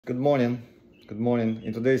Good morning. Good morning.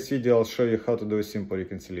 In today's video, I'll show you how to do a simple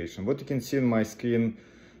reconciliation. What you can see on my screen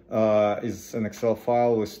is an Excel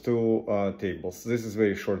file with two tables. This is a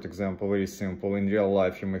very short example, very simple. In real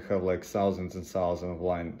life, you may have like thousands and thousands of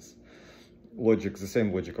lines. The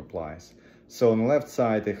same logic applies. So on the left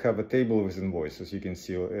side, I have a table with invoices. You can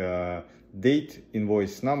see date,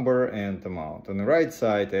 invoice number, and amount. On the right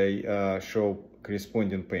side, I show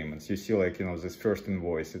corresponding payments. You see this first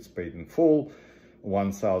invoice, it's paid in full.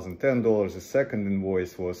 $1,010. The second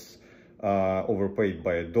invoice was overpaid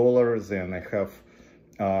by $1. Then I have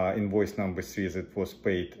invoice number 3 that was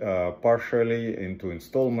paid partially into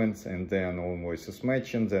installments, and then all invoices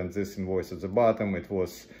matching. Then this invoice at the bottom, it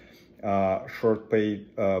was short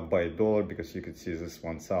paid by $1 because you could see this is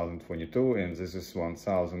 1,022 and this is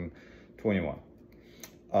 1,021.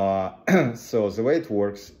 So the way it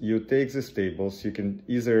works, you take these tables, you can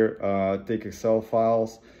either take Excel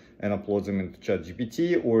files and upload them into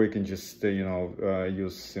ChatGPT, or you can just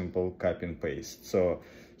use simple copy and paste. So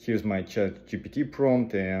here's my ChatGPT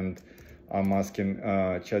prompt, and I'm asking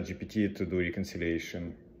ChatGPT to do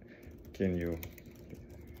reconciliation. Can you?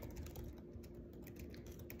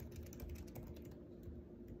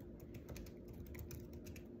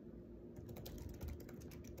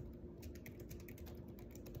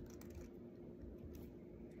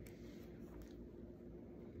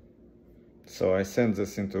 So I send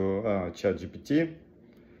this into ChatGPT.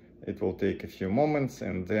 It will take a few moments,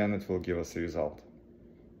 and then it will give us a result.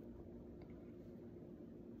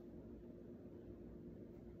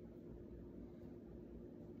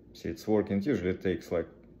 See, it's working. It usually takes like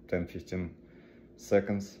 10-15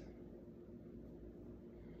 seconds.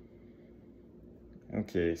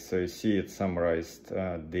 Okay, so you see it summarized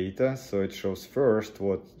data. So it shows first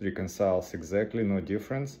what reconciles exactly, no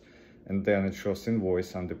difference. And then it shows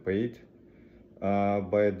invoice underpaid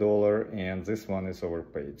by $1, and this one is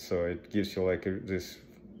overpaid. So it gives you this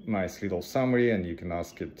nice little summary, and you can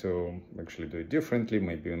ask it to actually do it differently.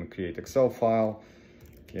 Maybe you can create Excel file.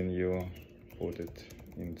 Can you put it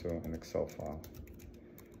into an Excel file?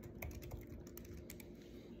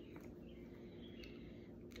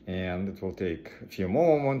 And it will take a few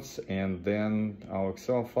more moments, and then our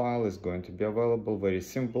Excel file is going to be available. Very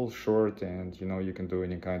simple, short, and you can do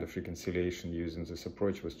any kind of reconciliation using this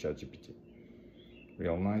approach with ChatGPT.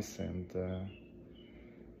 Real nice, and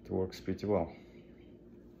it works pretty well.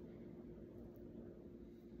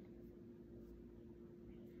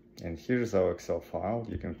 And here's our Excel file.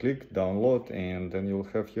 You can click download, and then you'll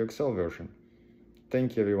have your Excel version.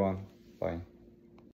 Thank you, everyone. Bye.